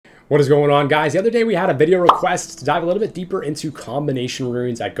What is going on, guys? The other day we had a video request to dive a little bit deeper into combination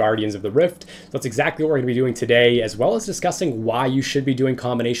runes at Guardians of the Rift. So that's exactly what we're going to be doing today, as well as discussing why you should be doing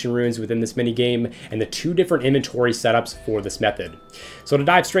combination runes within this minigame and the two different inventory setups for this method. So to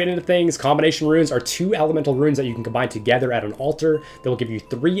dive straight into things, combination runes are two elemental runes that you can combine together at an altar. That will give you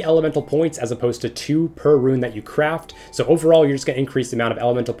 3 elemental points as opposed to 2 per rune that you craft. So overall, you're just going to increase the amount of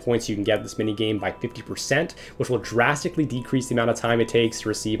elemental points you can get in this minigame by 50%, which will drastically decrease the amount of time it takes to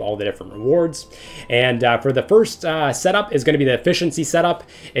receive all the different rewards. And for the first setup is going to be the efficiency setup.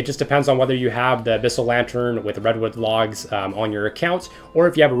 It just depends on whether you have the Abyssal Lantern with redwood logs on your account, or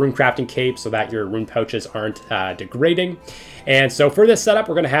if you have a rune crafting cape so that your rune pouches aren't degrading. And so for this setup,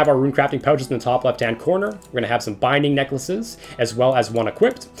 we're going to have our rune crafting pouches in the top left-hand corner. We're going to have some binding necklaces as well as one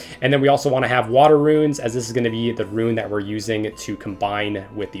equipped. And then we also want to have water runes, as this is going to be the rune that we're using to combine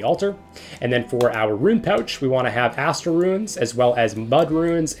with the altar. And then for our rune pouch, we want to have astral runes as well as mud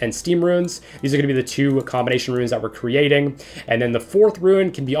runes and steam runes. These are going to be the 2 combination runes that we're creating. And then the 4th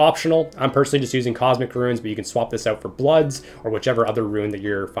rune can be optional. I'm personally just using cosmic runes, but you can swap this out for bloods or whichever other rune that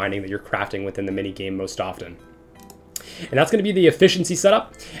you're finding that you're crafting within the minigame most often. And that's going to be the efficiency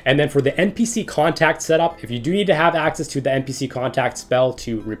setup. And then for the NPC contact setup, if you do need to have access to the NPC contact spell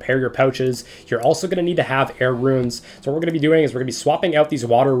to repair your pouches, you're also going to need to have air runes. So what we're going to be doing is we're going to be swapping out these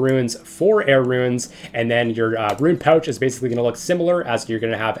water runes for air runes. And then your rune pouch is basically going to look similar, as you're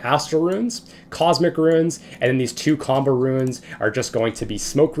going to have astral runes, cosmic runes, and then these 2 combo runes are just going to be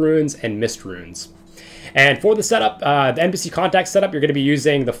smoke runes and mist runes. And for the setup, the NPC contact setup, you're going to be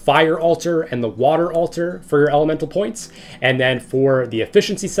using the fire altar and the water altar for your elemental points. And then for the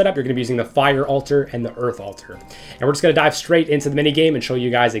efficiency setup, you're going to be using the fire altar and the earth altar. And we're just going to dive straight into the minigame and show you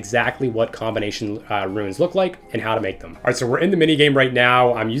guys exactly what combination runes look like and how to make them. All right, so we're in the minigame right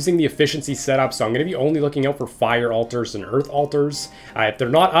now. I'm using the efficiency setup, so I'm going to be only looking out for fire altars and earth altars. If they're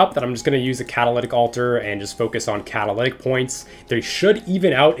not up, then I'm just going to use a catalytic altar and just focus on catalytic points. They should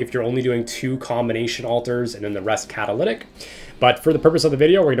even out if you're only doing 2 combination altars and then the rest catalytic. But for the purpose of the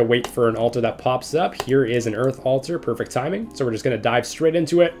video, we're going to wait for an altar that pops up. Here is an earth altar, perfect timing. So we're just going to dive straight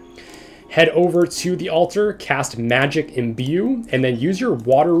into it. Head over to the altar, cast Magic Imbue, and then use your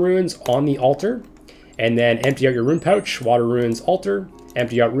water runes on the altar. And then empty out your rune pouch, water runes altar,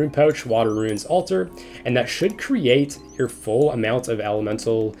 empty out rune pouch, water runes altar, and that should create your full amount of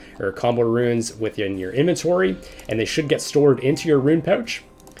elemental or combo runes within your inventory, and they should get stored into your rune pouch.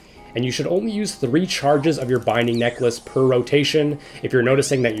 And you should only use 3 charges of your binding necklace per rotation. If you're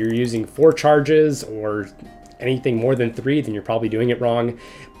noticing that you're using 4 charges or anything more than 3, then you're probably doing it wrong.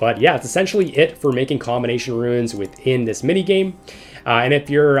 But yeah, it's essentially it for making combination runes within this minigame. And if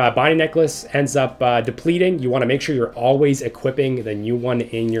your binding necklace ends up depleting, you want to make sure you're always equipping the new one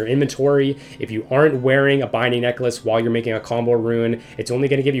in your inventory. If you aren't wearing a binding necklace while you're making a combo rune, it's only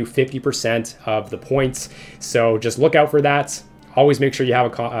going to give you 50% of the points. So just look out for that. Always make sure you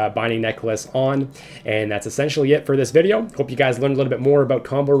have a binding necklace on. And that's essentially it for this video. Hope you guys learned a little bit more about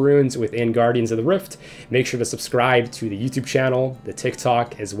combo runes within Guardians of the Rift. Make sure to subscribe to the YouTube channel, the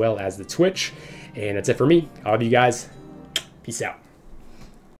TikTok, as well as the Twitch. And that's it for me. I love you guys. Peace out.